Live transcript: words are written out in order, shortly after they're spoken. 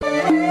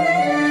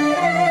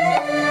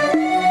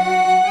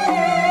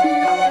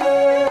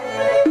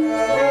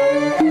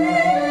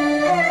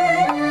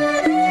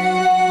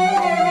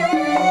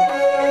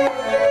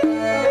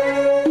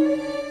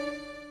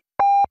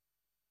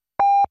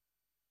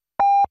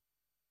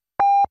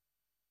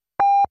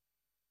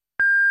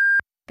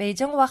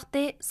Beijing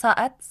vaqti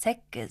soat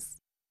 8.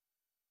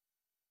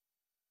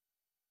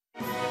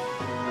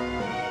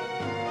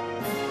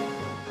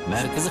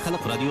 Merkezi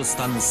Halk Radyo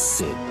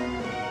Stansiyasi.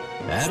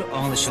 Her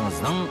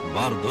anlaşınızdan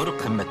vardır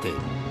kıymeti.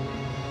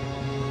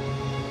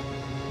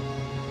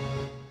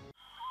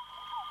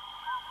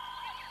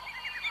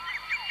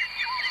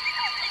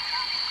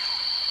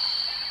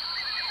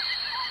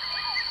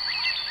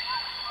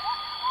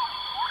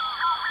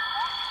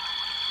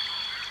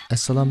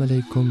 Assalamu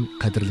alaykum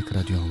qadrli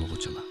radio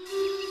anglag'uchilar.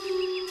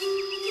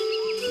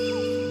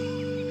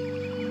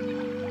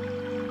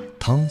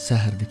 Tong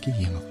sahardagi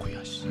yangi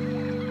quyosh.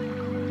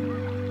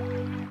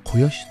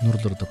 Quyosh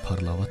nurlarida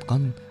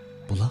parlayotgan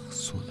buloq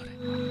suvlari.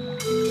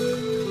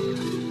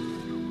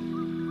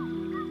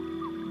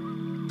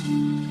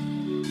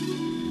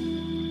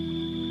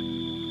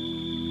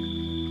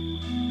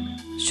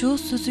 Şu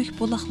süzük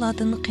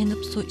buloqlardan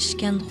qenib suv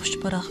ichgan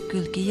xushbaroq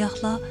gul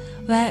giyohlar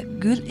va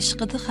gul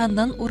ishqida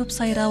xandan urib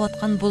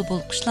sayrayotgan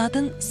bulbul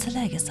qushlardan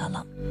sizlarga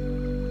salom.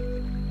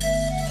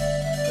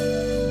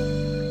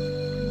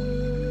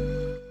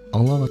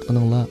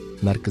 Anglayotganinglar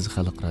Markaziy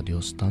Xalq radio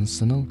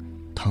stansiyasining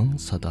Tong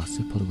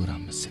sadosi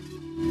programmasi.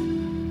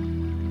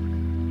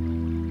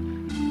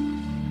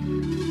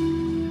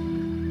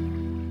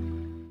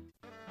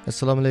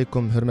 Assalomu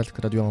alaykum,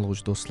 hurmatli radio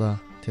anglag'uchi do'stlar.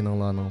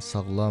 Teninglarning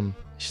sog'lom,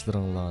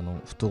 ishlaringlarning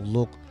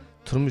utuqliq,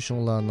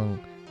 turmushinglarning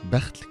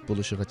baxtli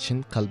bo'lishiga chin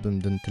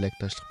qalbimdan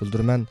tilakdoshlik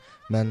bildiraman.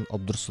 Men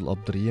Abdursul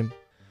Abduriyim.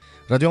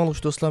 Radio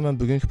anglag'uchi do'stlar, men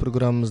bugungi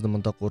programmamizni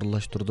mundaq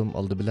o'rinlashtirdim.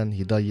 Oldi bilan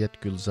Hidoyat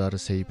Gulzori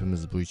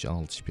sayfimiz bo'yicha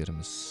anglitib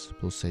beramiz.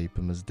 Bu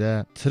sayfimizda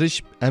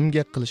tirishib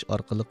emgak qilish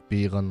orqali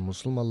beyg'on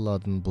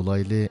musulmonlardan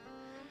bulayli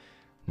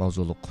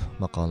mavzuliq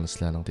maqolani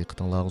sizlarning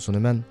diqqatingizga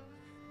sunaman.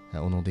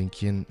 Uningdan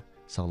keyin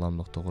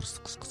sog'lomlik to'g'risida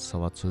qisqa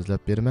savat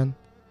so'zlab beraman.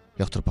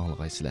 Yoqtirib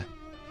anglaysizlar.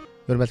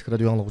 Hurmatli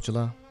radio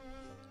anglag'uchilar,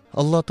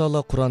 Alloh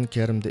taolo Qur'on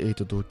Karimda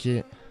aytadiki,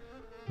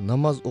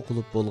 namoz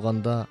o'qilib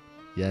bo'lganda,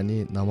 ya'ni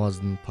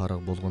namozdan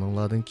farog'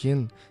 bo'lganinglardan keyin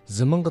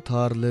ziminga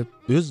tarilib,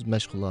 o'z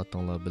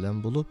mashg'ulotinglar bilan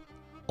bo'lib,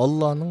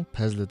 Allohning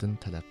fazlidan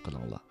talab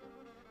qilinglar.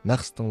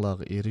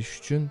 Maqsadinglarga erishish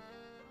uchun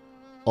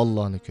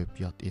Allohni ko'p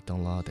yod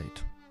etinglar deydi.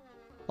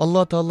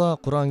 Alloh taolo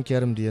Qur'on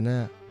Karimda yana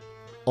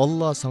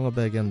Alloh senga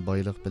bergan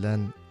boylik bilan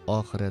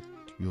oxirat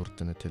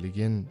yurtini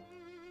tilagin,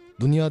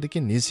 dunyodagi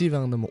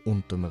nesivangni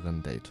unutmag'in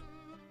deydi.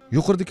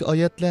 Yuqoridagi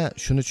oyatlar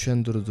shuni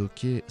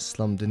tushundirdiki,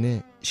 islom dini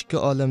ikki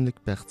olamlik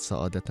baxt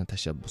saodatni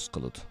tashabbus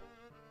qiladi.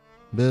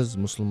 Biz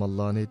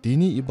musulmonlarni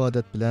diniy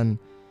ibodat bilan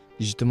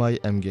ijtimoiy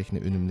emgakni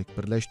unumli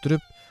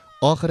birlashtirib,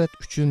 oxirat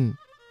uchun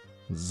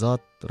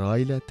zot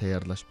roila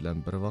tayyorlash bilan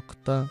bir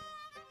vaqtda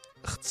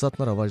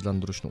iqtisodni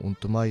rivojlantirishni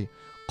unutmay,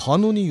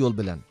 qonuniy yo'l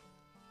bilan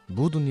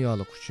bu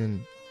dunyolik uchun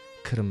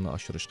kirimni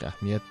oshirishga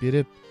ahamiyat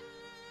berib,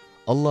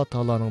 Alloh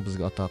taolaning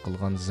bizga ato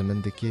qilgan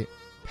zimindagi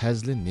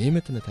fazli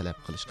ne'matini talab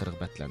qilishga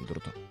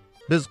rag'batlantirdi.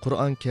 Biz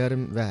Qur'on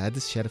Karim va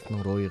hadis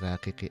sharifning ro'yiga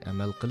haqiqiy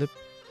amal qilib,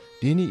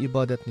 diniy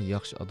ibodatni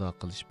yaxshi ado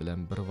qilish bilan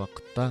bir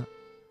vaqtda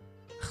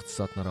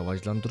iqtisodni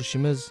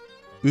rivojlantirishimiz,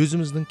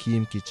 o'zimizning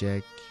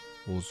kiyim-kechak,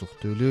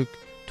 oziq-to'lik,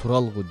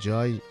 turalg'u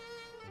joy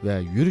va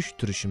yurish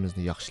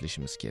turishimizni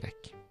yaxshilashimiz kerak.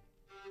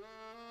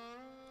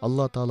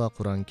 Alloh taolo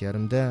Qur'on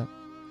Karimda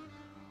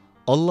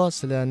Alloh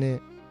sizlarni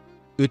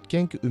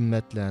o'tganki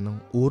ummatlarning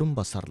o'rin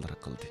bosarlari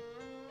qildi.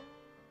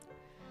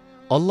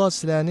 Alloh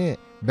sizlarni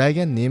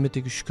bergan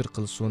ne'matiga shukr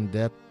qilsin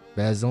deb,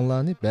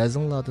 ba'zinglarni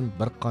ba'zinglardan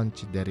bir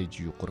qancha daraja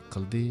yuqori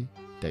qildi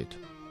deydi.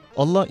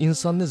 Alloh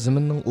insonni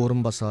zaminning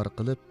o'rin bosari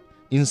qilib,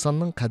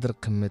 insonning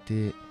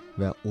qadr-qimmati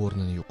va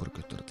o'rnini yuqori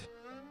ko'tardi.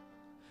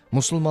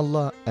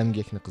 Musulmonlar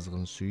emgakni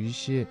qizg'in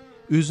suyishi,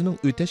 o'zining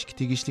o'tashga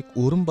tegishli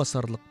o'rin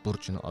bosarlik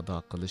burchini ado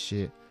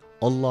qilishi,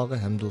 Allohga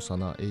hamd va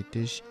sano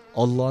aytish,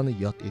 Allohni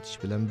yod etish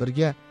bilan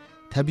birga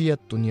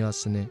tabiat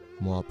dunyosini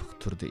muvofiq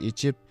turda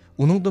echib,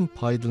 uningdan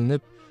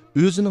foydalanib,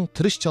 o'zining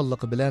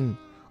tirishchanligi bilan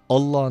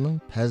Allohning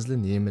fazli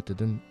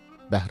ne'matidan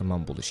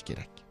bahramon bo'lish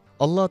kerak.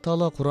 Alloh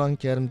taolo Qur'on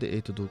Karimda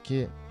aytadiki,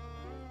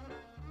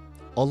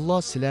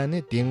 Alloh sizlarni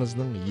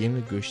dengizning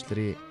yangi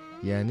go'shtlari,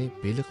 ya'ni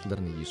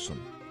beliqlarini yesin.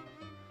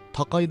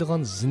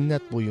 Taqaydigan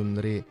zinnat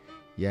buyumlari,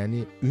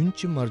 ya'ni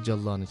unchi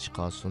marjonlarni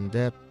chiqarsin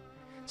deb,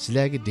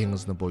 sizlarga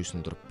dengizni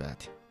bo'ysundirib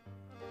berdi.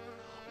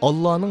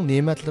 Allohning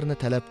ne'matlarini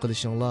talab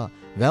qilishinglar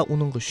va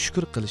uningga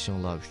shukr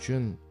qilishinglar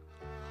uchun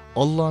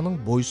Allohning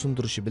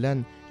bo'ysundirishi bilan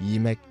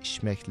yemak,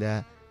 ichmaklar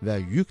va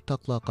yuk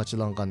taqla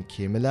qachilangan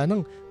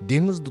kemalarning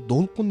dengizda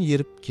do'lqin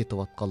yerib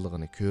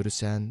ketayotganligini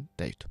ko'rsan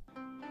deydi.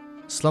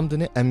 Islom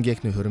dini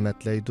emgakni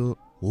hurmatlaydi,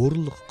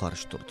 o'rinliqqa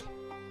qarshi turdi.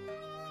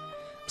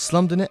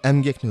 Islom dini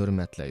emgakni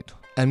hurmatlaydi,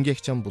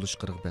 emgakchan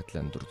bo'lishga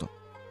rag'batlantirdi.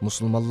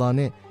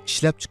 Musulmonlarni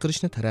ishlab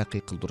chiqarishni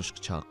taraqqiy qildirishga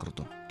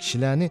chaqirdi.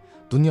 Kishilarni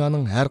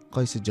dunyoning har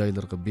qaysi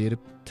joylariga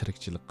berib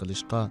tirikchilik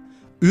qilishga,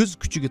 o'z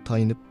kuchiga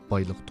tayanib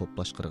boylik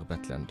to'plashga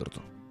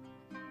rag'batlantirdi.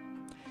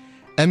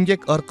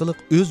 Emgak orqali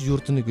o'z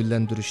yurtini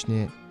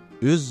gullantirishni,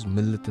 o'z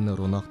millatini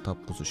ro'noq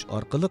topqizish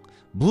orqali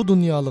bu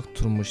dunyolik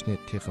turmushni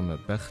texmi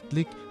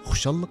baxtlik,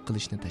 xushallik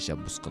qilishni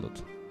tashabbus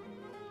qiladi.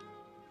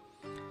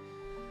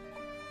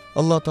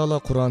 alloh taolo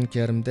qur'oni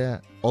karimda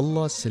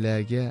olloh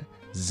sizlarga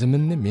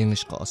zaminni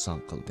mengishga oson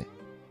qildi,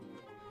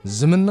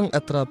 zaminning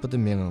atrofida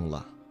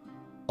menginglar,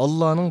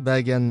 Allohning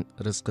bergan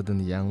rizqidan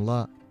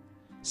yanglar,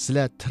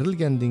 sizlar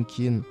tirilgandan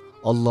keyin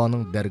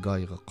Allohning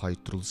dargohiga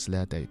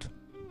qaytirilsizlar deydi.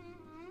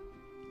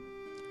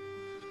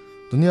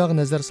 Dunyoga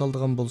nazar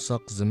soldigan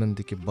bo'lsak,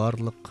 zamindagi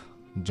barliq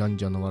jon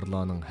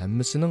jonivorlarning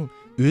hammasining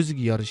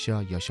o'ziga yarasha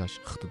yashash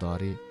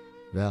iqtidori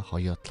va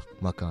hayotlik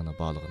makoni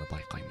borligini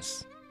bayqaymiz.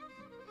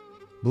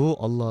 Bu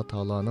Alloh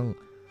taolaning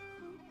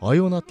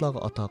hayvonotlarga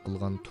ato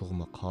qilgan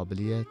tug'ma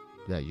qobiliyat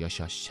va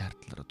yashash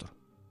shartlaridir.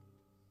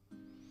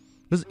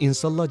 Biz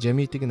insonlar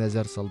jamiyatiga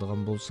nazar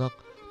soldigan bo'lsak,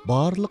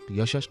 barliq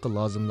yashashga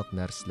lozimliq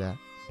narsalar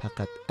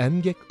faqat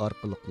emgak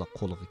orqali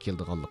qo'lga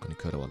keladiganligini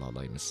ko'rib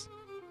olaymiz.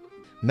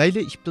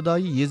 Mayli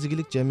ibtidoiy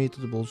yezigilik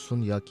jamiyatida bo'lsin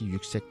yoki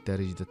yuksak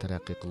darajada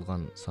taraqqiy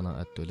qilgan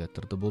sanoat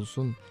davlatlarida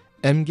bo'lsin,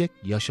 emgak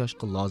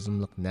yashashga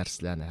lozimliq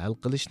narsalarni hal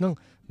qilishning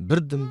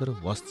birdan-bir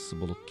vositasi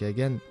bo'lib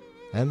kelgan,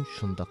 ham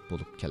shundoq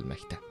bo'lib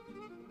kelmoqda.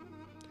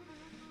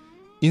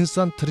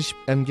 Inson tirishib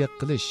emgak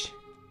qilish,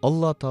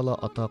 Alloh taolo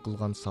ato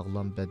qilgan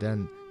sog'lom badan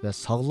va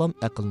sog'lom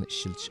aqlni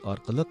ishiltish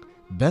orqali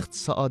baxt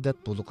saodat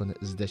bulug'ini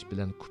izlash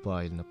bilan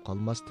kifoyalanib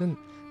qolmasdan,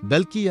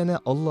 balki yana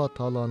Alloh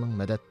taoloning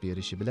madad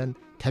berishi bilan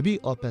tabiiy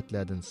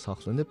ofatlardan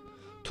saqlanib,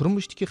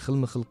 turmushdagi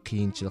xilma-xil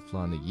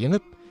qiyinchiliklarni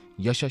yengib,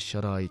 yashash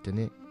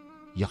sharoitini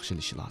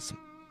yaxshilashi lozim.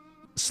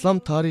 Islom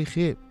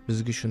tarixi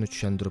bizga shuni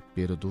tushuntirib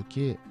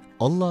berdi-ki,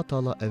 Alloh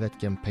taolo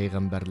avatgan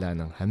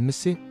payg'ambarlarning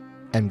hammasi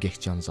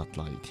emgakchan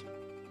zotlar edi.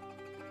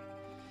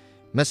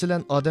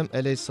 Masalan, Odam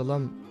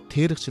alayhissalom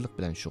teriqchilik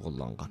bilan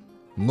shug'ullangan.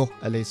 Nuh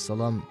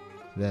alayhissalom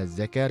va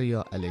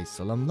Zakariya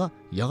alayhissalomlar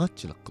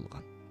yog'ochchilik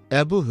qilgan.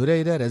 Abu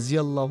Hurayra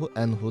radhiyallohu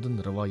anhudan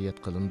rivoyat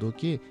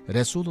qilindi-ki,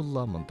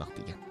 Rasululloh mundoq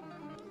degan: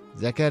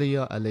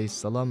 Zakariya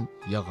alayhissalom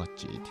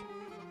yog'ochchi edi.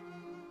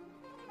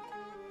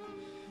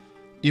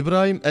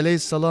 İbrahim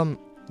alayhissalom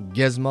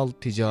gazmol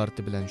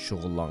tijorati bilan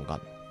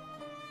shug'ullangan.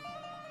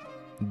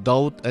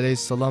 Davud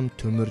alayhissalom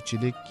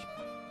to'mirchilik,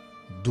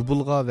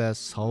 dubulg'a va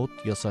saut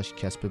yasash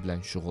kasbi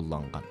bilan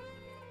shug'ullangan.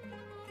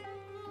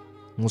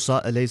 Musa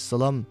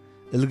alayhissalom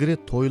ilgari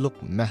to'yliq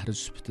mahri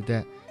sifatida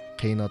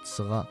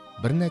qaynotasiga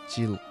bir necha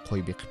yil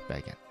qo'y beqib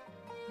bergan.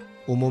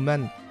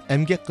 Umuman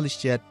emgak qilish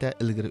jihatda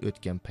ilgari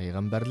o'tgan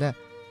payg'ambarlar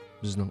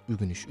bizning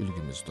o'rganish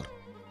ulgimizdir.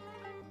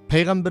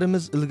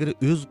 Payg'ambarimiz ilgari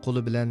o'z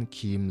qo'li bilan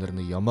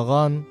kiyimlarini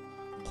yamagan,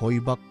 qo'y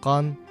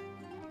boqqan,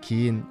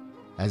 keyin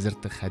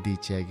Hazrati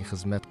Xadichaga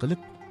xizmat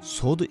qilib,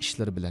 savdo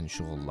ishlari bilan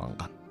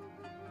shug'ullangan.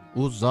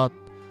 U zot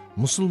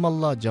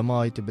musulmonlar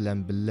jamoati bilan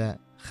birga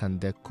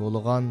xandak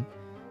qo'lgan,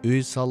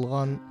 uy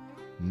solgan,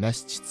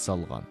 masjid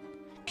solgan.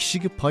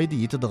 Kishiga foyda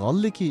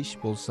yetadiganligi ish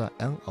bo'lsa,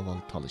 eng avval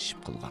talashib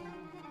qilgan.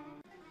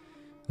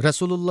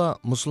 Rasululloh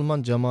musulmon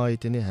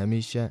jamoatini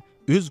hamisha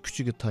o'z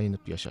kuchiga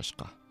tayinib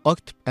yashashga,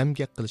 aktiv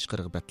emgak qilishga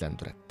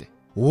rag'batlantiradi.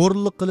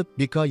 O'g'irlik qilib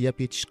bekor yeb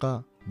yetishga,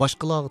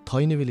 boshqalarga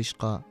tayinib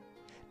olishga,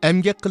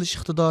 emgak qilish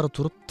iqtidori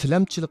turib,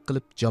 tilamchilik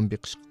qilib jon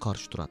beqishga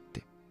qarshi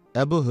turadi.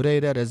 Abu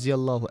Hurayra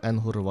radhiyallohu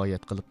anhu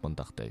rivoyat qilib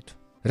bundoq deydi.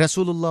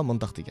 Rasululloh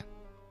bundoq degan: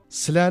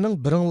 Sizlarning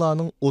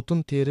biringlarning o'tin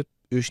terib,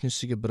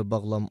 o'shnisiga bir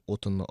bog'lam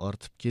o'tinni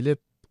ortib kelib,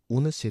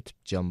 uni setib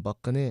jon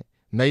boqqini,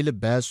 mayli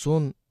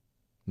basun,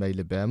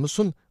 mayli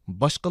bamusun,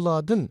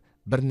 boshqalardan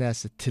bir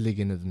narsa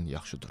tiliginidan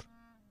yaxshidir.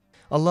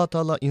 Alloh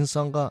taolo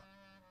insonga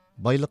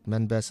boylik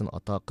manbasini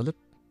ato qilib,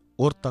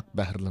 o'rtaq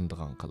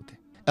bahrlanadigan qildi.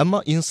 Ammo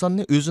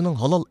insonni o'zining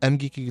halol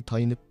emgakiga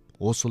tayinib,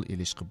 hosil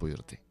elishga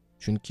buyurdi.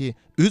 Chunki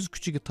o'z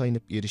kuchiga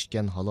tayinib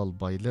erishgan halol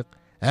boylik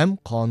ham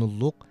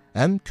qonunliq,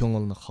 ham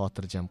ko'ngilni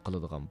xotirjam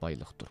qiladigan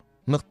boylikdir.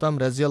 Miqdam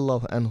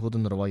radhiyallohu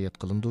anhudan rivoyat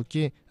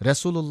qilindi-ki,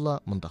 Rasululloh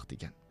mundoq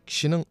degan: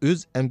 Kishining o'z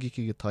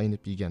emgakiga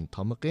tayinib yegan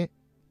tamoqi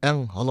eng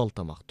halol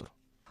tamoqdir.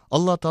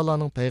 Alloh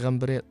taolaning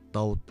payg'ambari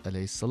Davud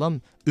alayhissalom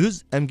o'z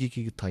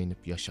emgakiga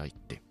tayinib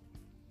yashaydi.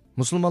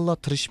 Musulmonlar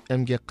tirishib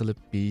emgak qilib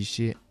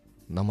beyishi,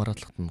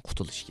 namoratlikdan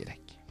qutulish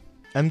kerak.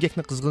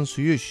 Emgakni qizg'in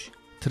suyish,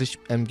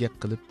 tirishib emgak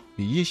qilib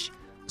beyish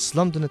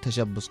islom dini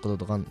tashabbus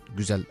qiladigan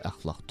go'zal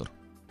axloqdir.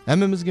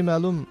 Hammamizga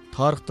ma'lum,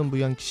 tarixdan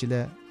buyon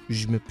kishilar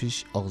ujmi pish,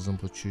 og'zin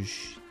puchish,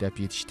 deb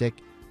yetishdek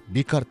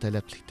bekor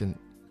talablikdan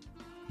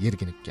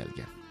yerginib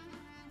kelgan.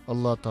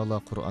 Alloh taolo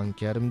Qur'on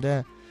Karimda: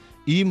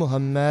 "Ey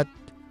Muhammad,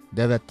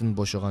 da'vatdan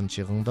bo'shagan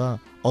chig'ingda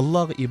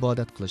Allohga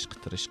ibodat qilishga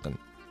tirishqin,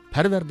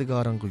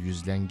 Parvardigoringga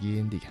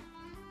yuzlangin" degan.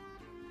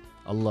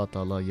 Alloh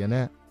taolo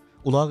yana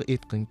ularga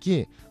aytqinki,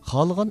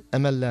 xohlagan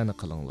amallarni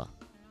qilinglar.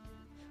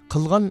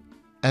 Qilgan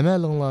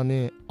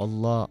amalinglarni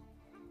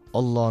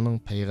Allohning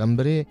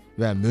payg'ambari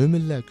va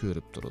mo'minlar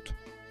ko'rib turadi.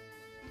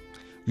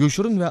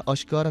 Yo'shirin va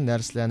oshkora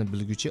narsalarni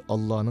bilguchi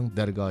Allohning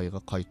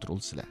dargohiga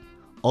qaytirilsizlar.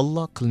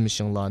 Alloh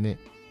qilmishinglarni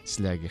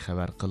sizlarga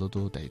xabar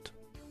qiladi deydi.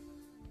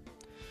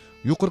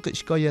 Yuqorqi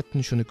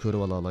ishkoyatdan shuni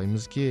ko'rib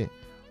olamizki,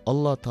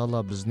 Alloh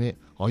taolo bizni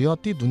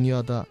hayotiy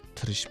dunyoda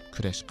tirishib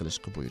kurash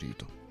qilishga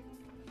buyurdi.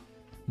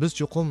 Biz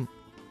cho'qim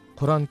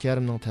Qur'on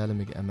Karimning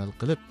ta'limiga amal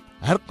qilib,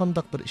 har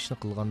qanday bir ishni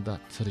qilganda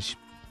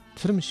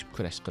tirishib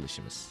kurash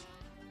qilishimiz.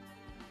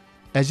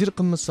 Ajr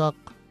qilmasak,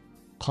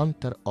 qon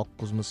ter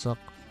oqqizmasak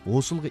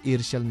hosilga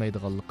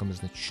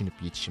erisholmaydiganligimizni tushunib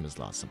yetishimiz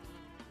lozim.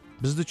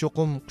 Bizda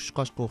cho'qim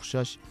qushqashqa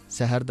o'xshash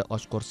saharda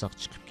och qo'rsoq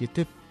chiqib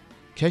ketib,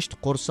 kechda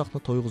qo'rsoqni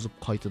to'yg'izib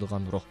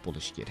qaytadigan ruh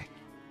bo'lish kerak.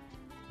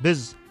 Biz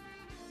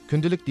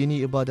kundalik diniy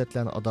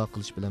ibodatlarni ado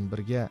qilish bilan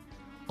birga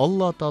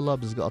Alloh taolo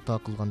bizga ato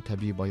qilgan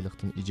tabiiy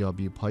boylikdan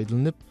ijobiy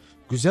foydalanib,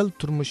 go'zal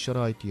turmush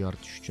sharoiti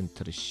yaratish uchun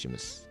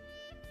tirishishimiz.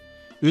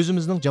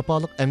 O'zimizning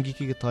jafoliq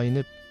amgikiga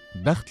tayinib,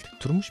 baxtli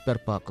turmush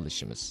barpo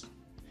qilishimiz.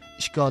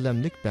 Ikki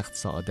olamlik baxt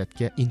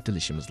saodatga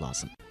intilishimiz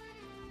lozim.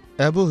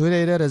 Abu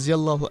Hurayra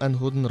radhiyallohu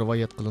anhudan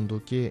rivoyat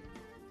qilindiki,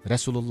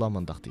 Rasululloh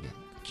mundaq degan: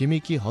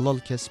 kimiki halol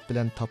kasb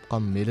bilan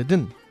topgan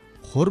melidan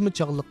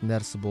xo'rmichaqliq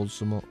narsa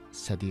bo'lsa-mu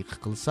sadiqa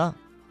qilsa,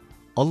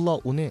 Alloh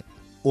uni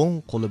o'ng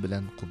qo'li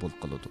bilan qabul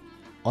qiladi.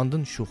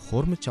 Ondan shu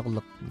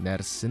xo'rmichaqliq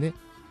narsasini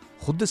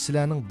xuddi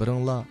sizlarning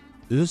biringlar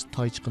o'z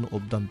toychiqini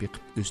obdan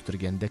beqib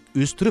o'stirgandek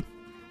o'stirib,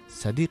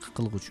 sadiqa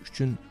qilg'uchi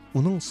uchun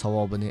uning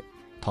savobini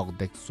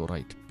tog'dek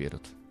zo'raytib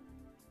beradi.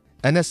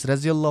 Anas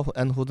radhiyallohu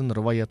anhudan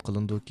rivoyat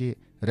qilindiki,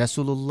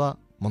 Rasululloh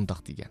mundaq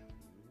degan: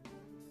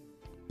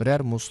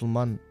 biror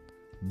musulmon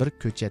bir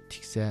ko'chat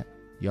tiksa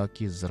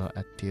yoki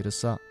ziroat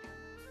terisa,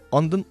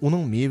 ondan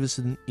uning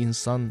mevasidan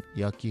inson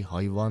yoki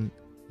hayvon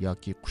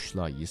yoki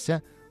qushlar yesa,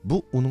 bu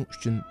uning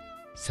uchun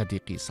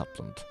sadiqa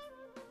hisoblanadi.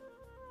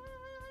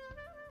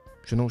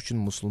 Shuning uchun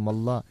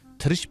musulmonlar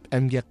tirishib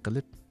emgak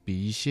qilib,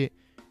 beyishi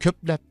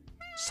ko'plab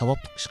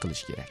savobli ish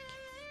qilish kerak.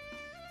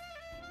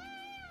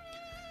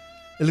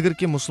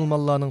 Ilgirki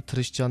musulmonlarning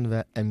tirishchan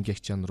va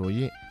emgakchan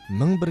ro'yi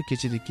 1001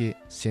 kechidagi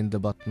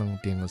Sindbadning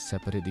dengiz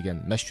safari degan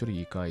mashhur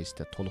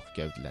hikoyasida to'liq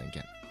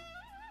gavdalangan.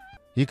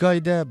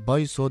 Hikoyada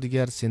boy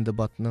savdogar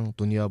Sindbadning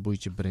dunyo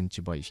bo'yicha birinchi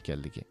boy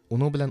ekanligi,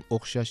 uning bilan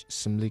o'xshash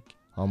ismlik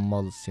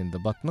Hammal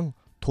Sindbadning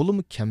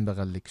to'limi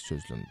kambag'allik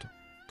so'zlandi.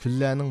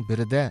 Kunlarning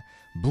birida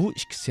bu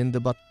ikki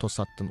Sindbad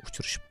to'satdan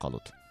uchrashib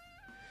qoldi.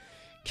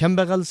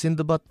 Kambag'al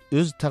Sindbad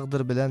o'z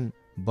taqdiri bilan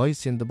boy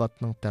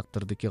Sindbadning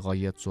taqdiridagi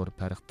g'oyat zo'r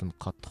farqdan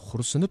qattiq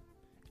xursinib,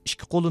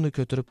 ikki qo'lini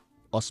ko'tarib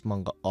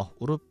osmonga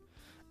urib,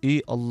 "Ey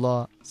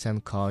Alloh, sen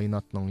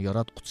koinotning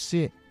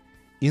yaratquchisi,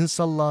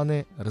 insonlarni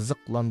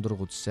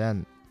rizqlantirg'uchisan.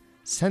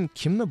 Sen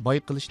kimni boy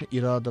qilishni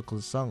iroda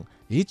qilsang,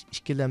 hech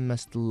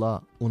ikkilanmasdinla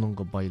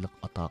uningga boylik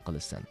ato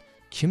qilasan.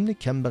 Kimni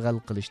kambag'al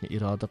qilishni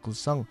iroda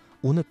qilsang,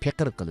 uni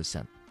faqir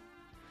qilasan.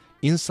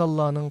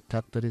 İnsanlarning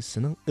taqdiri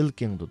sening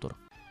ilkingdadir.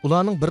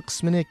 Ularning bir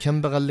qismini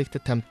kambag'allikda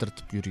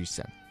tamtirtib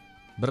yuriysan.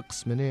 Bir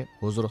qismini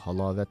huzur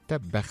halovatda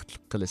baxtli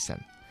qilasan.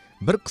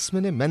 Bir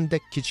qismini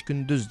mendek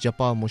kech-kunduz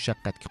jafo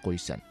mushaqqatga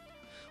qo'ysan.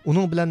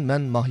 Uning bilan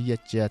men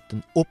mohiyat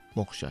jihatdan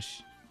o'xshash.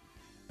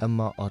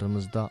 Ammo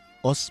aramizda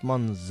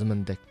osmon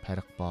zimindek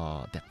farq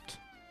bor debdi.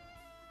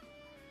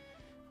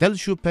 Dal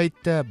shu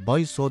paytda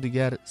boy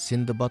savdogar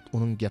Sindbad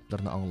uning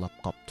gaplarini anglab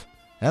qopti.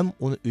 Ham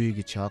uni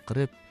uyiga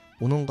chaqirib,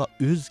 uningga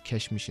o'z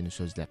kashmishini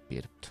so'zlab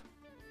beribdi.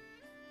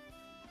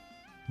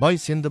 Boy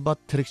Sindbad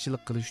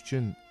tirikchilik qilish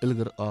uchun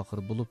ilgir oxir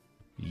bo'lib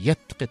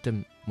 7 qitim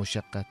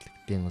mushaqqatli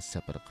dengiz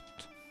safari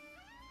qildi.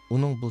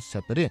 Uning bu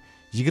safari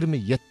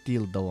 27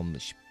 yil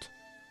davomlashibdi.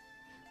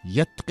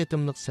 7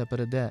 qitimlik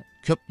safarida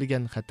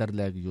ko'pligan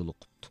xatarlarga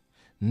yo'liqibdi.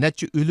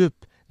 Necha o'lib,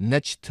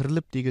 necha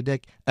tirilib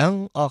degidek eng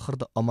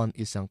oxirda omon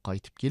eson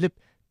qaytib kelib,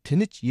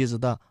 tinch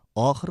yezida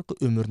oxirgi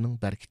umrining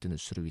barkatini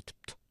surib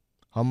yetibdi.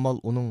 Hammal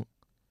uning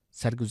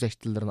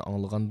sarguzashtlarini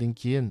anglagandan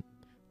keyin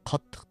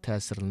qattiq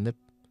ta'sirlanib,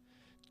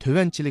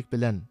 tövanchilik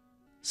bilan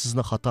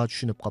sizni xato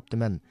tushunib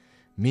qoptiman,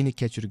 meni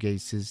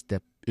kechirgaysiz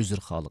deb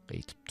uzrxolik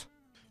aytibdi.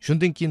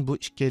 Shundan keyin bu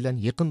ikkilan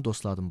yaqin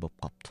do'stlardan bo'lib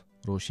qopti.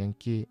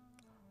 Ro'shanki,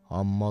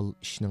 Hammal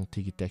ishning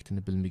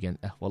tegi-taktini bilmagan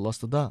ahvol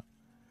ostida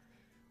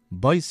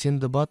boy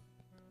Sindbad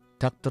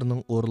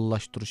taqdirning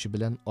o'rinlashtirishi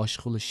bilan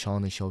oshqili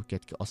shoni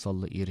shavkatga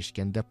osonli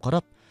erishgan deb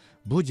qarab,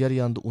 bu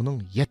jarayonda uning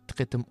 7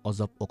 qitim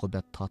azob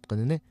oqibat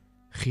tatqinini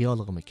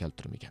xiyoliga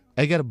keltirmagan.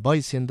 Agar boy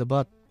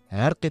Sindbad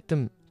har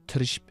qitim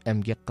tirishib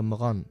emgak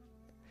qilmagan,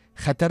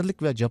 xatarlik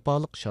va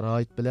jafoliq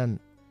sharoit bilan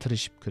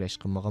tirishib kurash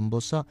qilmagan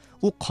bo'lsa,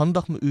 u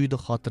qandoqmi uyda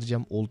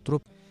xotirjam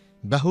o'ltirib,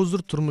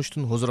 bahuzur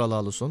turmushdan huzur ola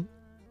olsin?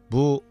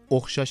 Bu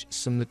o'xshash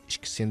ismli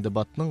ikki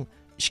Sindbadning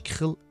ikki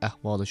xil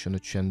ahvoli shuni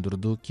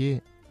tushundirdiki,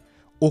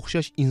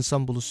 o'xshash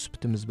inson bo'lish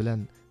sifatimiz bilan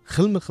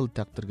xilma-xil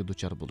taqdirga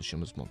duchor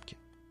bo'lishimiz mumkin.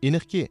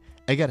 Aniqki,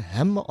 agar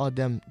hamma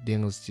odam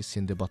dengizchi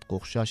Sindbadga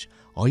o'xshash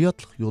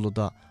hayotlik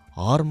yo'lida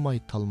harmay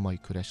talmay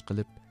kurash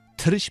qilib,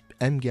 tirishib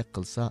emgak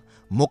qilsa,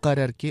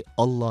 muqarrarki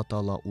Alloh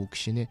taolo u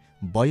kishini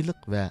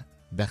boylik va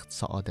baxt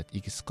saodat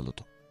egisi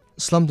qiladi.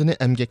 Islom dini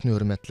emgakni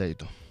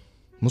hurmatlaydi.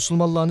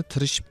 Musulmonlarni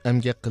tirishib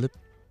emgak qilib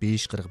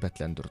beyishga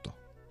rag'batlantirdi.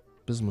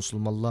 Biz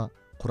musulmonlar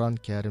Qur'on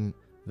Karim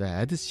va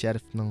hadis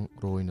sharifning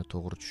ro'yini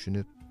to'g'ri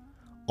tushunib,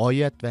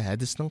 oyat va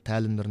hadisning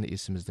ta'limlarini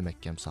esimizda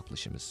mahkam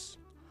saqlashimiz.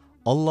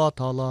 Alloh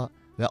taolo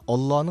va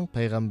Allohning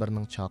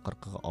payg'ambarining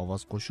chaqiriqiga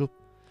ovoz qo'shib,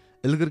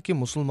 ilgirki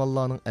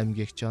musulmonlarning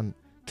emgakchan,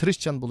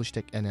 tirishchan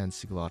bo'lishdek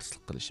an'anasiga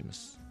varislik qilishimiz.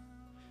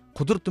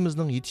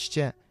 Qudratimizning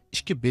yetishicha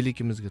ikki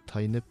belikimizga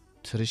tayinib,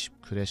 tirishib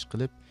kurash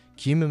qilib,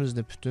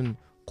 kiyimimizni butun,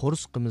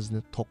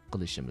 qo'rsqimizni to'q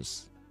qilishimiz.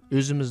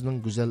 o'zimizning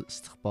go'zal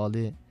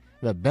istiqboli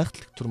va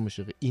baxtli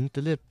turmushiga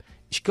intilib,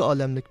 ikki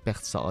olamlik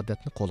baxt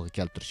saodatni qo'lga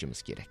keltirishimiz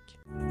kerak.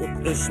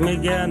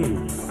 O'shmagan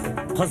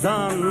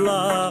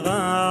qozonlarga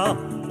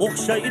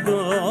o'xshaydi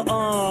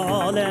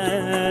olam.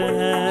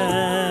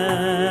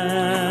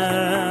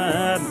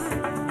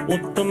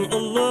 O'ttin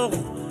ulug'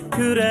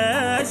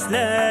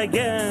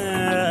 kurashlarga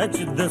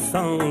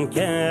chidasan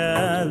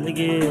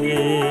kelgin.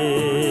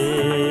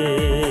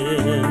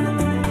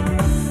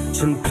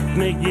 Chin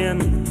tutmagan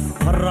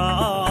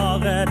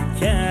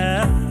farog'atga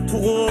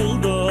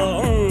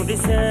tug'ilding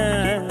desa,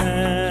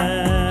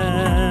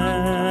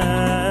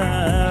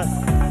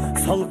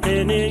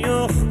 salqini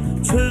yo'q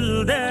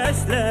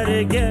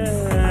cho'ldashlarga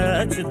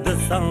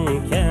chidasan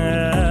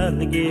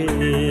kelgin.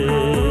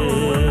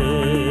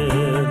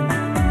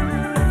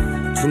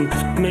 Chin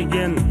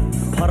tutmagan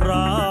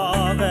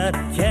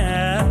farog'atga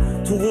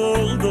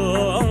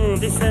tug'ilding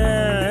desa,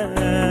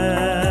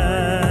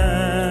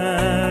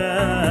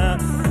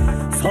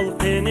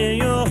 salqini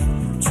yo'q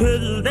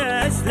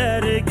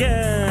cho'ldashlarga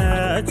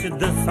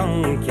chidasan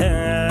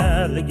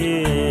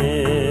kelgin.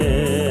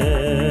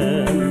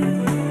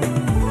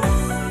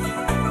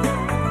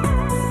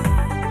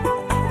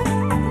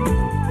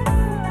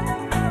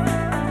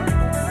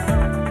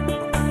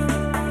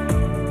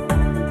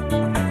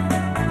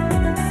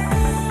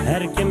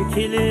 Her kim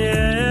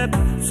kelib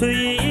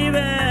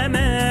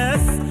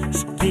söylemez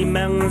ikki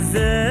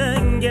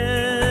manzilga,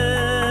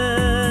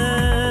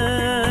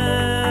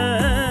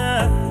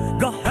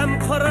 goh ham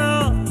qora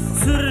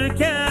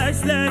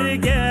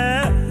surkashlarga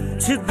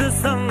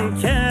chidasan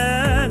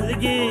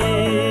kelgin.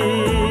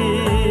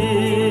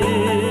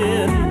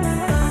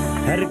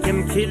 Her kim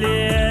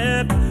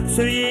kelib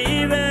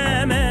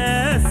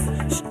söylemez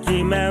ikki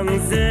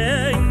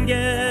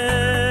manzilga,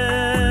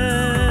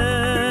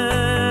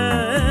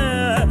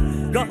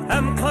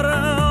 hem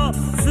qara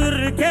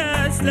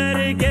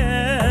surkashlarga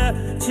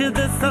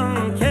chidasan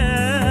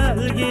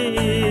kelgin.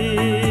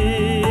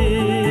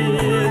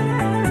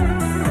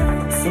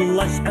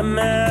 Sillash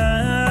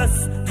emas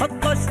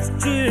tatlash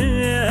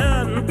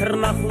uchun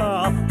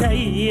tirnoqlar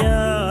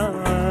tayyor.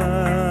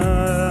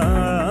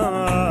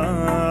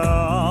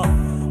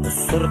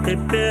 Sur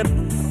tepib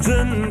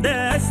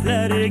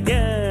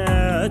jundashlarga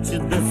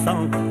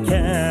chidasan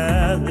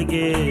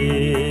kelgin.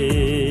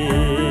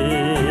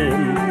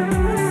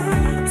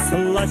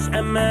 Sillash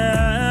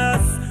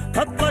emas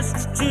tatlash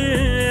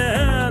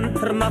uchun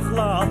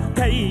tirnoqlar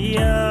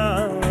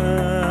tayyor.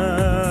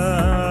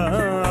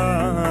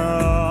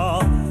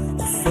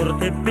 Qusur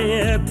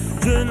tepib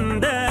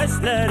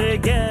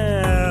jundashlarga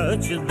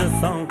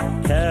chidasan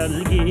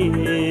kelgin.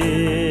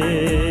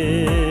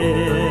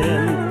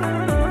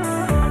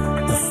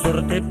 Qusur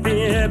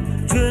tepib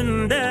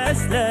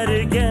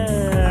jundashlarga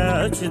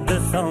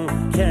chidasan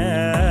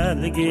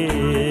kelgin.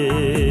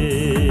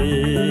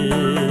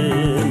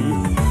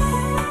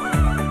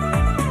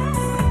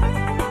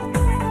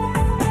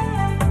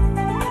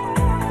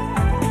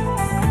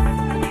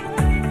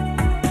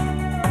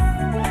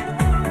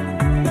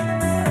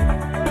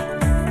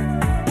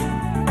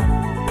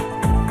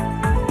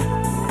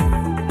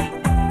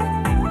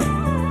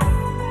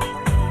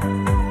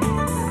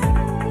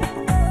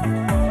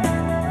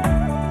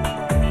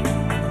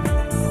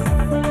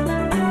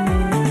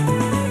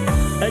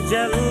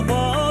 Ecel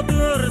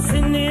badır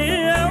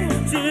senin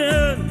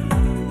için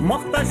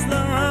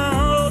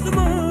maqtaşladı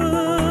mı?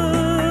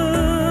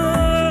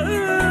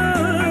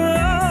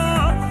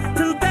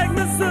 Til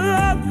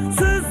tegmesin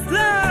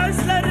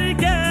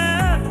sözleşlerge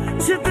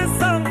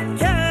çıdısan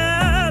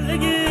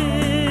kelgin.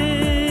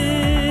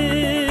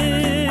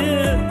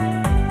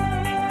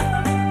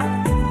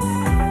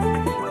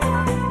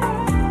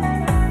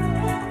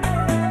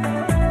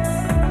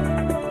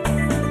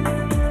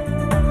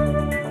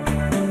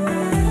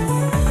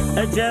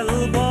 Ecel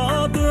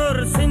badır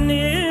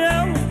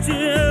senin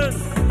için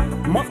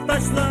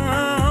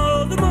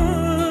maqtaşladı mı?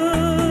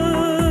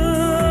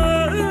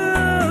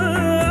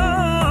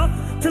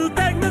 Til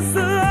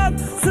tegmesin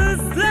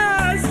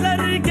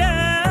sözleşlerge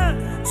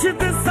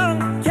çıdısan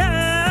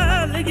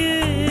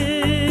kelgin.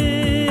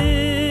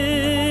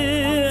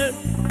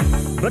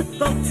 Bir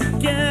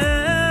tokçukka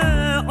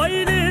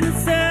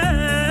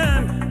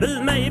aylinsen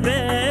bilmey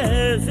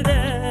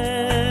bezde,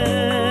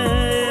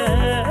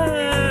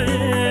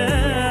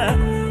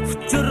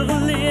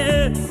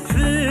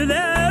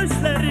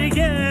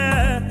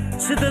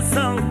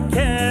 çıdasan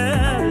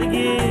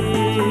kelgin.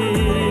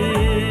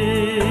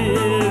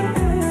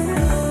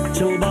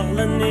 Çıl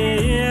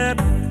bağlanıp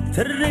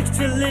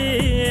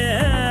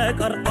tirikçilik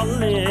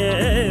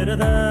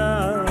arqallarda,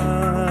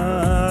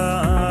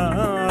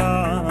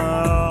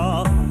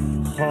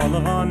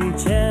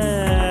 xalığancha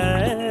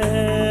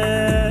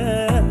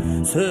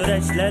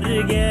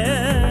söreşlerge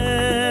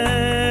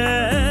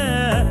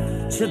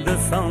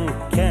çıdasan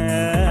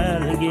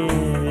kelgin.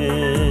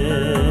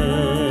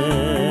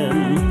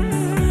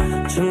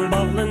 Çıl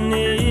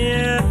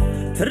bağlanıp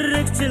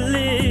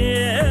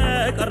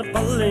tirikçilik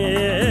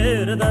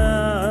arqallarda,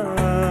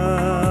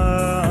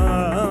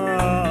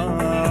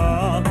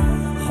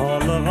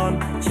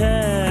 xalığancha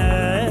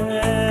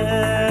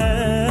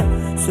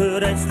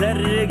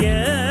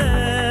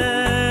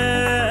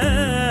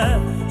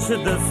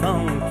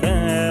çıdısan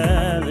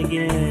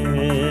kelgin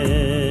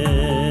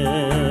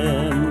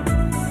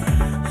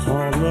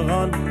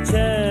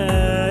Halığanca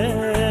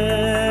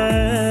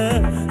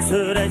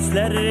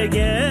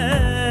süreçlerge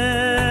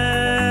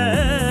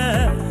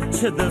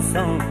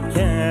çıdısan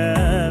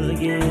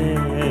kelgin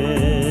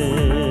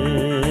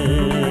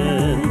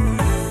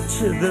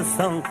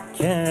çıdısan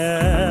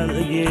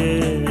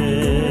kelgin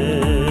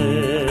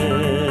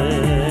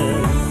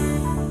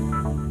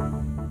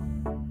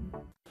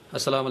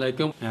Assalamu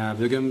alaykum.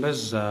 Bugün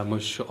biz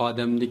şu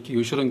adamdaki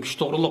yuşurun güç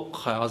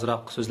doğruluk azraq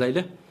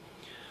sözleyli.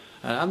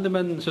 Endi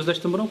ben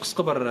sözleştim burun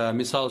qısqa bir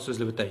misal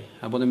sözlü bitay.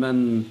 Bunu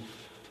ben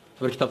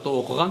bir kitapta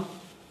okugan.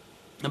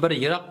 Bir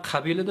Irak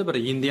kabilede bir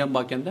Indiyan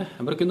bakende.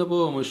 Bir günde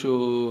bu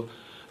şu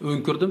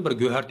önkürdüm bir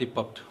göher tep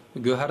baptı.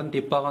 Göherin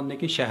tep bağandan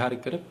keyin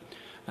şehirga kirib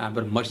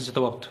bir mashina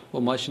sotib olibdi.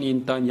 Bu mashina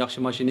intayin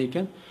yaxshi mashina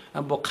ekan.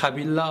 Bu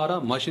qabilalar ara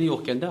mashina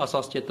yo'q ekanda.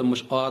 Asosiy aytdim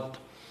at,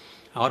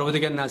 araba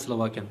degan narsalar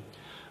bor ekan.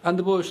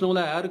 Endi bu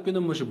shuninglar har kuni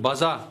mush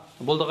baza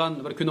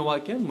bo'ldigan bir kuni bor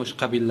ekan, mush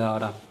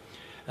qabilalar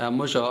ara.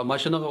 Mush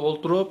mashinaga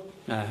o'ltirib,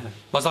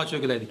 baza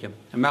cho'kilaydi ekan.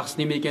 Maqsad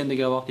nima ekan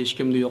degan vaqt hech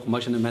kimda yo'q,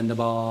 mashina menda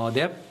bor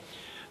deb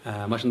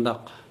mashinada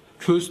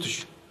ko'z tush.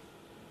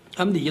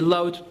 Endi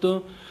yillar o'tibdi,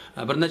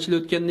 bir necha yil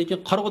o'tgandan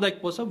keyin qarg'udak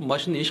bo'lsa,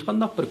 mashina hech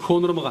qanday bir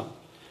ko'nirmagan.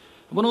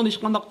 Buning hech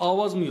qanday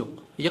ovozmi yo'q.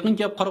 Yaqin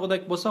kelib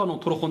qarg'udak bo'lsa, uning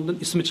turxundan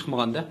ismi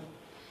chiqmaganda.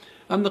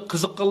 Endi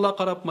qiziqqanlar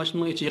qarab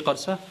mashinaning ichiga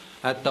qarsa,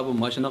 hatto bu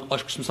mashinaga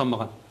oshqishim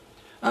sanmagan.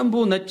 Bu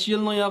necha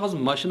yilning yog'iz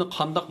mashina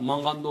qandaq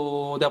mangando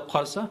deb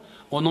qarsa,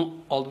 uning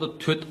oldida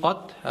 4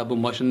 at bu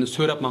mashinani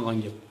so'rab mangan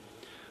gap.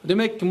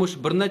 Demak, mush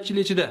bir necha yil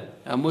ichida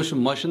mush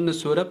mashinani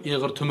so'rab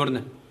ig'ir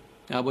tumirni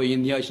bu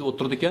Indiya ichida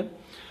o'tirdi ekan.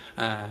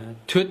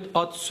 4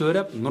 at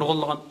so'rab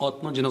nurg'unlagan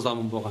otning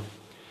jinozamin bo'lgan.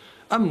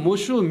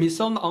 Mushu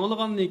misolni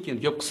anglagandan keyin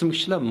ko'p qism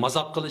kishilar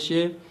mazoq qilishi,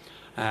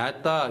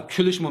 hatto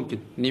kulish mumkin.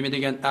 Nima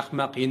degan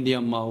ahmoq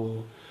Indiyanma u?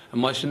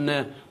 Mashinani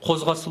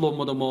qo'zg'atsa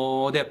bo'lmadimi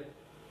deb.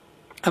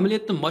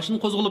 Amaliyotda mashina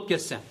qo'zg'alib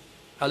ketsa,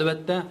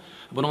 albatta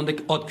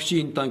buningdagi ot kuchi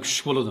intayin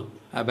kuchli bo'ladi.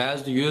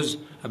 Ba'zida 100,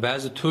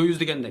 ba'zida 400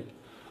 degandek.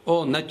 O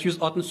necha yuz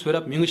otni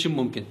so'rab minishi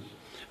mumkin.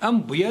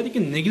 Bu yerdagi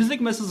negizlik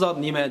masala zot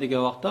nima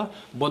degan vaqtda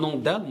buning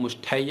dal mush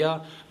tayyor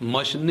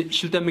mashinani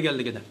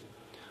ishlatmaganligida.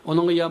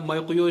 Uningga ya may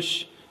qo'yish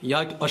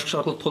yoki oshqish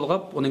orqali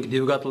to'lg'ab, uning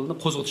dvigatelini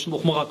qo'zg'atishni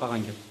o'qimagan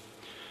qolgan gap.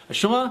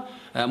 Shunga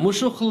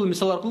mushu xil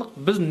misol orqali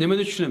biz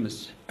nimani tushunamiz?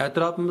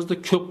 Atrofimizda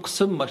ko'p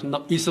qism mashina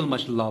esil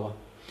mashinalar bor.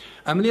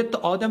 Amaliyotda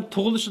odam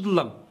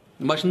tug'ilishidan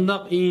mashina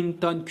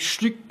intayin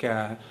kuchli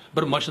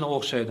bir mashina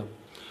o'xshaydi.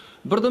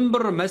 Birdan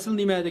bir masala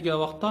nima degan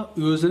vaqtda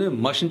o'zini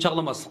mashina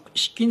chaqlamaslik.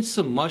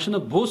 Ikkinchisi mashina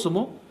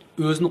bo'lsa-mu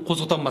o'zini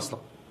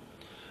qo'zg'atolmaslik.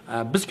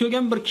 Biz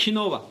ko'rgan bir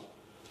kino bor.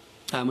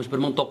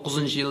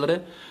 1900-yillari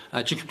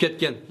chiqib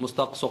ketgan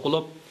mustaqil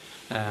soqilib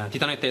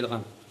Titanic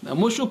deydigan.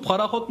 Mushu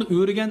paraxodni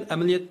o'rgan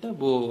amaliyotda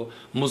bu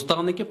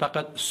mustaqilniki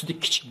faqat ustida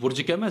kichik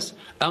burjik emas,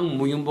 eng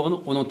muhim bo'lgani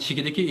uning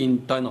tigidagi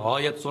intayin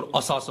g'oyat zo'r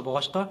asosi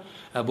bo'lg'ashqa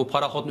bu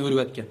paraxodni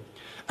o'rgatgan.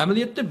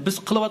 Amaliyotda biz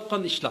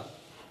qilayotgan ishlar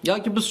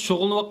yoki biz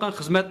shug'ullanayotgan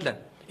xizmatlar,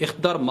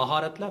 iqtidor,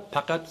 mahoratlar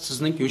faqat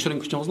sizning yo'shirin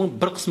kuchingizning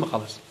bir qismi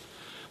xolos.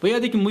 Bu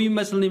yerdagi muhim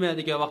masala nima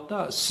degan vaqtda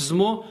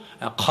sizmo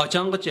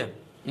qachongacha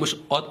mush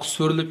otga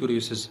so'rilib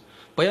yurasiz.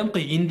 Bayamqi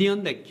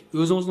Indiyandek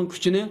o'zingizning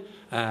kuchini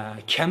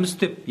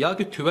kamsitib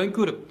yoki tuvan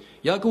ko'rib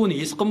yoki uni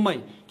his qilmay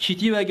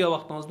ketivergan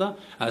vaqtingizda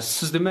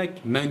siz demak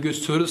menga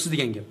so'rilsiz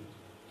degan gap.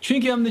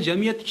 Chunki hamda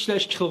jamiyatda kishilar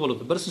ikki xil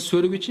bo'ladi. Birisi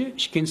so'raguvchi,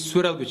 ikkinchisi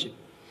so'ralguvchi.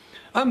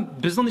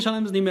 Bizning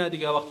nishonimiz nima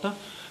degan vaqtda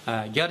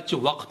garchi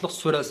vaqtliq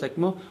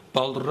so'ralsakmi,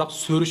 baldirroq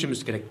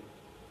so'rishimiz kerak.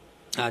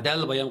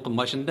 Dal bayamqi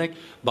mashinadek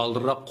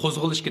baldirroq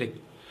qo'zg'alish kerak.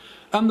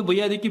 Endi bu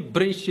yerdagi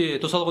birinchi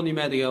to'salg'i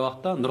nima degan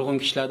vaqtda nurg'un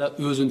kishilarda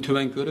o'zini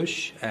tuvan ko'rish,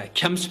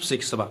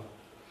 kamsitsa bor.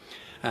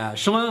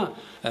 Shunga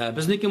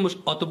bizniki mush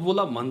otib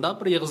bo'la manda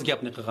bir yig'iz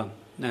gapni qilgan.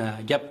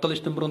 Gap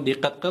qilishdan burun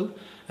diqqat qil,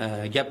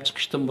 gap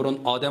chiqishdan burun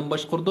odam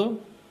boshqurdi,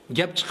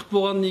 gap chiqib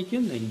bo'lgandan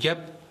keyin gap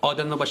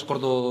odamni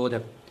boshqurdi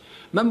deb.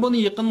 Men buni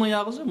yaqinni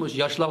yog'izi mush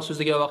yoshlar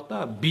so'ziga vaqtda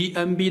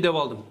BMB deb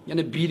oldim.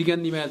 Ya'ni B degan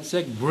nima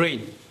desak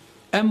brain.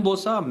 M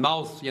bo'lsa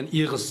mouth, ya'ni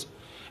ig'iz.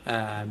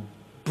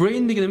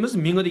 Brain deganimiz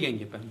miya degan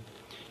gap.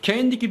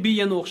 Keyindagi B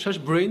yana o'xshash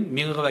brain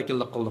miyaga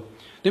vakillik qildi.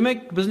 Demak,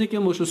 bizniki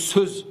mush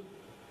so'z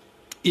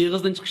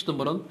ig'izdan chiqishdan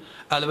burun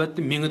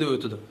albatta miyada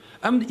o'tadi.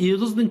 Endi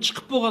ig'izdan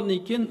chiqib bo'lgandan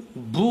keyin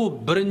bu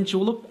birinchi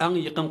bo'lib eng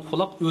yaqin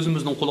quloq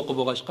o'zimizning quloqi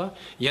bo'lg'achqa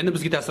yana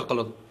bizga ta'sir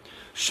qiladi.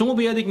 Shunga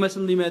bu yerdagi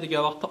masala nima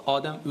degan vaqtda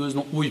odam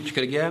o'zining o'y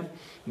fikriga,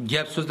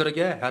 gap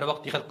so'zlariga har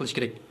vaqt diqqat qilish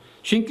kerak.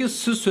 Chunki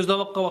siz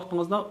so'zlayotgan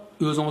vaqtingizda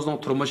o'zingizning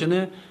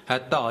turmushini,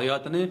 hatto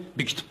hayotini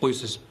bekitib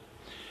qo'ysiz.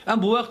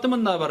 Bu vaqtda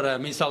menda bir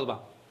misol bor.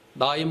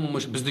 Doim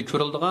bizda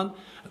ko'riladigan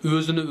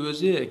o'zini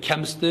o'zi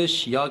kamsitish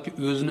yoki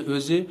o'zini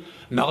o'zi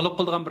mag'lub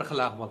qiladigan bir xil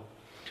ahvol.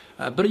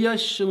 Bir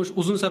yosh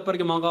uzun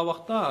safarga mangan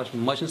vaqtda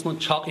mashinasining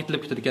choq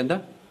etilib ketdi ekanda,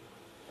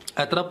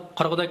 atrof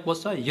qarg'udak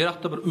bo'lsa,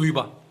 yiroqda bir uy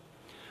bor.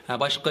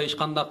 Boshqa hech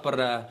qanday bir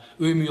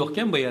uymi yo'q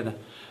ekan bu yerda.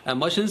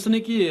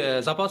 Mashinasiniki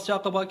zapas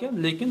choqi bor ekan,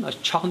 lekin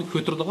choqni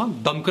ko'taradigan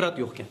domkrat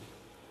yo'q ekan.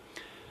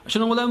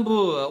 Shuning bilan bu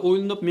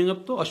o'ylanib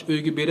menibdi, ash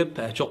uyga berib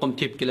cho'qim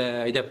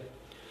tepkilay deb.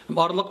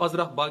 Arliq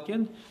azroq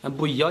balkin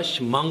bu yosh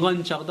mangan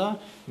chaqda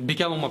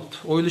bekamamabdi,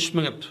 o'ylashib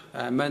menibdi.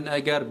 Men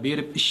agar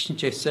berib ishni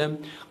cheksam,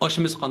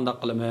 oshimiz qanday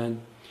qilaman?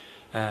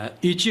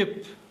 İçip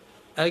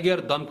agar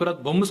demokrat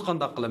bo'lmiz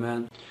qanday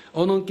qilaman?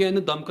 Onun keyin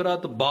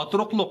demokrat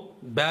botiroqliq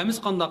bamiz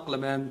qanday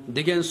qilaman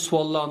degan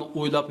savollarni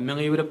o'ylab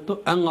mengaveribdi.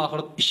 Eng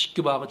oxirida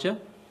ishki bag'icha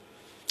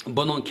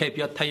buning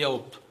kayfiyat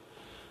tayyoribdi.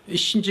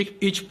 İşini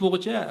çekip içip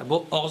bo'lguncha bu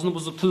og'zini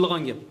buzib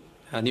tillagan gap.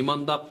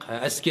 Nimandaq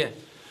aska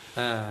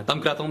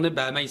demokratingni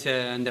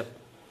bermaysan deb.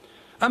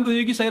 Ham bu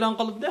uyga sayron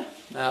qilibdi.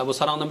 Bu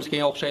saronimizga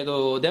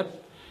o'xshaydi deb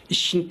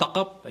ishini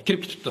taqab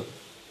kirib ketibdi.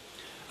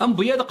 Ama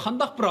bu yerda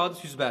qandaq bir hadis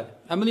yuz berdi.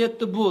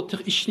 Amaliyotda bu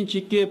tek ishni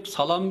chekib,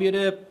 salom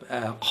berib,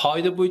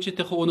 qoida bo'yicha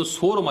tek uni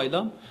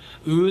so'ramaylam,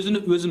 o'zini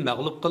o'zi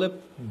mag'lub qilib,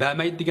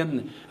 bermaydi degan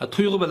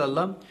tuyg'u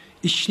bilan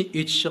ishni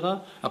etishiga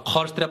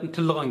qarshi tarafni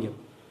tillagan gap.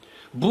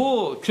 Bu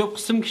ko'p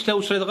qism kishilar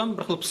uchraydigan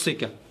bir xil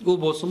psixika. U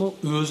bo'lsa-mu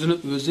o'zini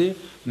o'zi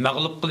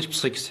mag'lub qilish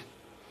psixikasi.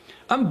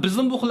 Ama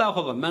bizim bu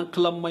xilafı var. Ben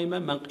kılanmayım,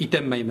 ben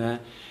itenmeyim.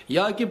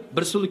 Ya ki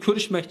bir sürü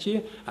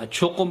görüşmekçi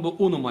çokum bu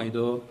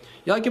unumaydı.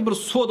 Ya ki bir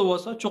soda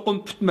olsa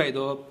çokum pütmeydi.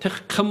 Tek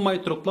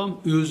kınmay duruplam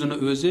özünü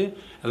özü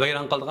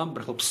veyran kaldığan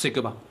bir xil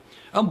psixika var.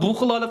 Ama bu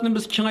xilalatını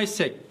biz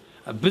kengaytsak,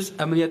 biz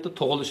ameliyatda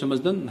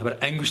to'g'ilishimizdan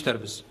bir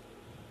engüşler biz.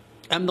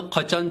 Hem de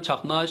kaçan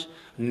çaqnaş,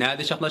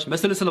 nerede çaqnaş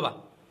meselesi var.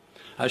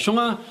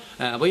 Şuna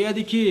bu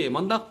yerdeki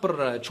mandaq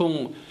bir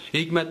çoğ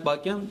hikmet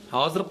barken,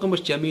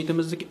 hozirgi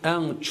jamiyatimizdagi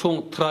eng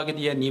çoğ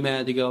tragediya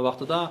nima degan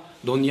vaqtida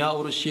dunyo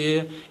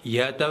urushi,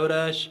 yer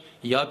davrash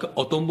yoki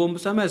atom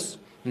bombasi emas,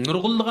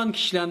 nurg'unlagan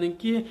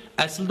kishilarningki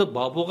aslida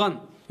bor bo'lgan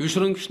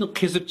yoshirin kuchni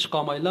qezib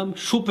chiqolmaylam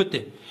shu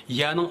peti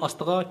yerning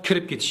ostiga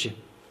kirib ketishi.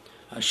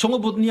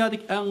 Şuna bu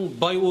dunyodagi eng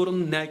boy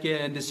o'rin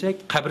nega desak,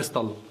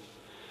 qabristonlik.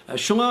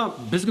 Şuna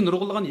bizga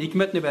nurg'unlagan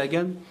hikmatni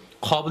bergan,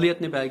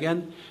 qobiliyatni bergan,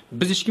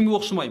 biz hech kimga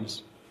o'xshamaymiz.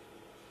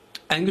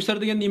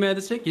 Engüşler degan nima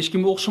desek, hech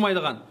kimga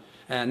o'xshamaydigan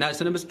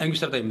narsani biz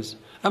engüşler deymiz.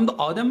 Hamda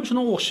odam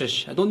shunga o'xshash.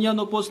 Dunyo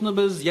nüfusini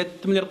biz 7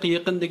 milliardga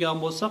yaqin degan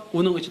bo'lsak,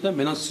 uning ichida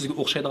mening sizga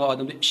o'xshaydigan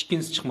odamda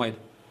ikkinchisi chiqmaydi.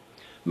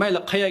 Mayli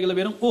qayaga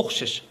bering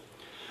o'xshash.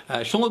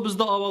 Shunga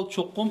bizda avval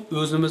cho'qim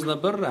o'zimizni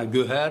bir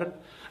go'har,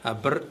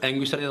 bir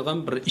engüşler degan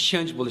bir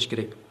ishonch bo'lish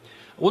kerak.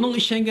 Uning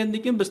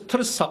ishongandan keyin biz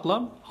tirs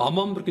saqlam,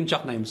 hamon bir kun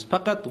chaqnaymiz.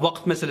 Faqat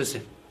vaqt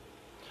masalasi.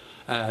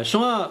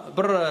 Şuna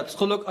bir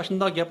psikolog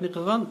aşında gapni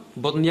qilgan,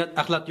 bu dunyoda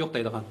axlat yo'q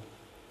deydigan.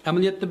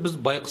 Amaliyotda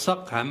biz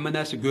bayqısak hamma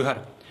narsa go'har.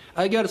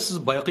 Agar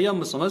siz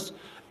bayqayolmasangiz,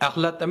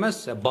 axlat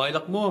emas,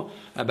 boyliqmi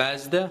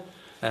ba'zida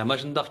mana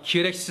shunday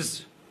keraksiz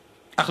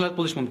axlat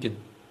bo'lish mumkin.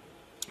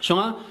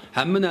 Şuna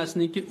hamma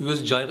narsaniki o'z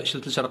joyiga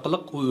ishlatilish orqali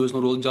u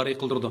o'zining rolini joriy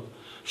qildirdi.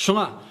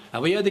 Shuna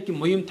bu yerdagi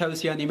muhim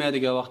tavsiya nima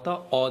degan vaqtda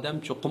odam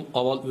cho'qim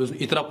avval o'zini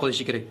e'tirof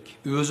qilishi kerak,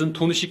 o'zini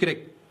tonishi kerak.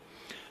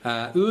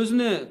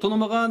 Özünü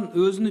tanımagan,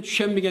 özünü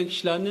düşenmeyen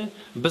kişilerini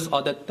biz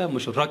adette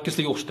rak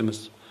kesiliğe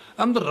okşatımız.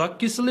 Ama rak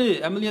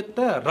kesiliği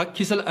ameliyatda rak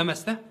kesili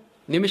emas da.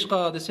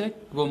 Nemişqa desek,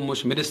 bu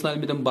medisina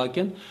ilmidan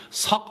bakken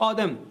saq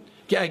adam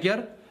ki eğer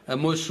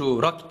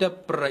rak deb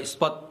bir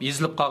ispat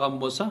yazılıp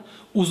qalgan bolsa,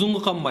 uzunga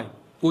qolmay,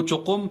 u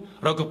cho'qim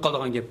rak bo'lib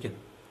qolgan gapken.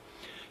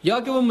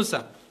 Yoki bo'lmasa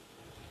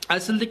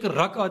Asildeki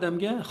rak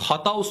adamga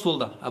xato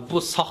usulda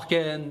bu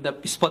saqken deb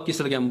isbot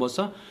kesilgan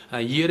bo'lsa,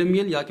 20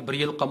 yil yoki 1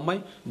 yil qolmay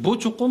bu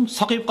cho'qim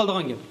saqayib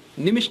qolgan gap.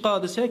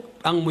 Nimishqa desak,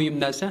 eng muhim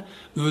narsa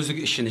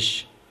o'ziga ishonish.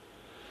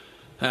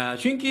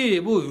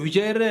 Chunki bu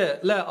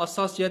hujayralar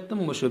asosiyatdan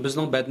shu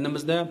bizning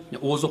badanimizda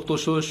oziq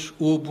to'shish,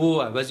 u bu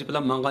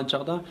vazifalar mangan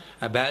chaqda,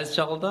 ba'zi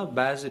chaqda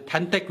ba'zi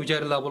tantak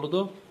hujayralar bo'ladi.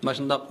 Mana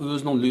shunday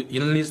o'zining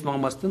yiliniz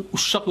mangmasdan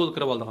ushshaq yo'l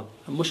kirib olgan.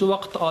 Shu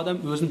vaqtda odam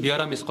o'zini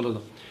bearam his qiladi.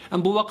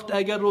 Bu vaqt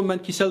agar u men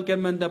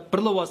kasalkanman deb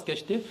birla voz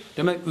kechdi,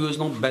 demak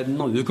o'zining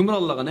badanining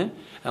hukmronligini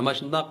mana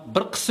shunday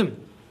bir qism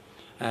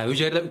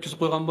hujayralar o'tkazib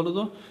qo'ygan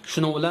bo'ladi.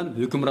 Shuning bilan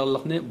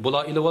hukmronlikni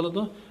bulo ilib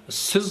oladi.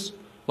 Siz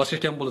voz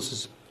kechgan bo'lasiz.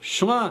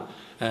 Shuna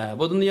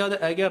bu dunyoda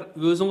agar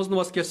o'zingizni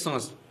voz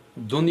kechsangiz,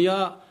 dunyo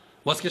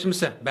voz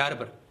kechmasa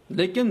baribir.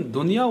 Lekin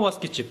dunyo voz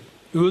kechib,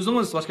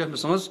 o'zingiz voz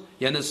kechmasangiz,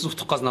 yana siz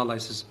utuq qozona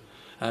olasiz.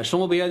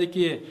 Shunga bu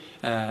yerdagi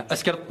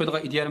askar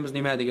qo'ydigan ideyamiz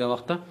nima degan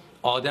vaqtda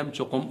odam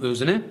cho'qim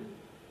o'zini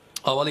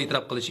avval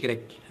e'tirof qilishi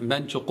kerak.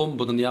 Men cho'qim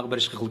bu dunyoga bir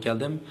ish qilib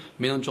keldim.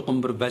 Mening cho'qim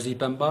bir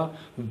vazifam bor,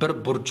 bir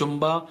burchim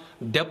bor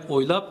deb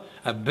o'ylab,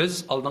 biz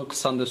oldin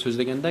qissanda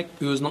so'zlagandek,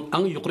 o'zining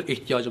eng yuqori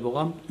ehtiyoji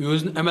bo'lgan,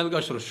 o'zini amalga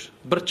oshirish,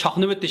 bir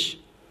chaqnib o'tish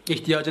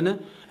ehtiyojini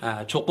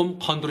cho'qim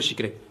qondirishi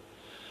kerak.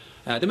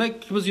 Demak,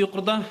 biz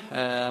yuqorida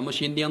mush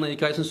Indiana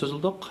hikoyasini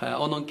so'zildik,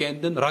 onun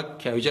kendidan rak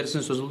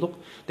hujayrasini so'zildik.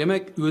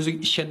 Demak, o'ziga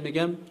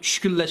ishonmagan,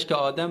 tushkunlashgan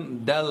odam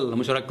dal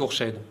mush rakka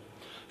o'xshaydi.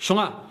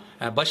 Shunga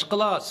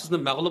boshqalar sizni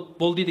mag'lub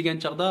bo'ldi degan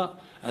chaqda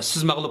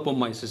siz mag'lub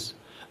bo'lmaysiz.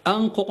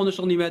 Eng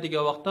qo'rqinchli nima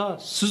degan vaqtda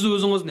siz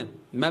o'zingizni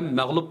men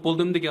mag'lub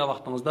bo'ldim degan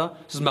vaqtingizda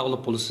siz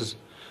mag'lub bo'lasiz.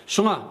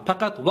 Shunga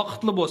faqat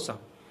vaqtli bo'lsa,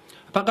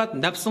 faqat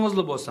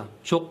nafsingizli bo'lsa,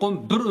 cho'qim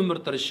bir umr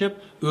tirishib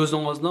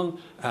o'zingizning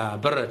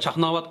bir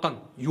chaqnayotgan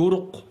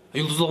yo'ruq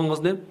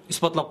yulduzligingizni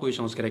isbotlab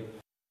qo'yishingiz kerak.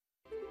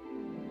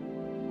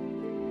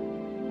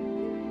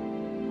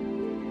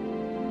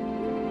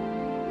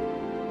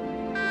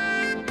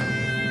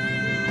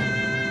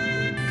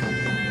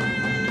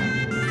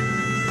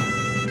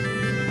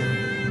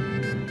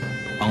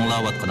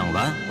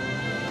 аңлаватқаныңла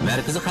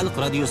Merkezi Halk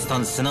Radyo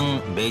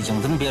Stansiyasının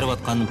Beijing'den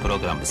beriyotgan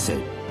programmasi.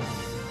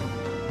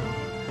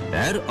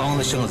 Her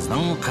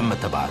anlaşınızның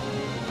kıymeti var.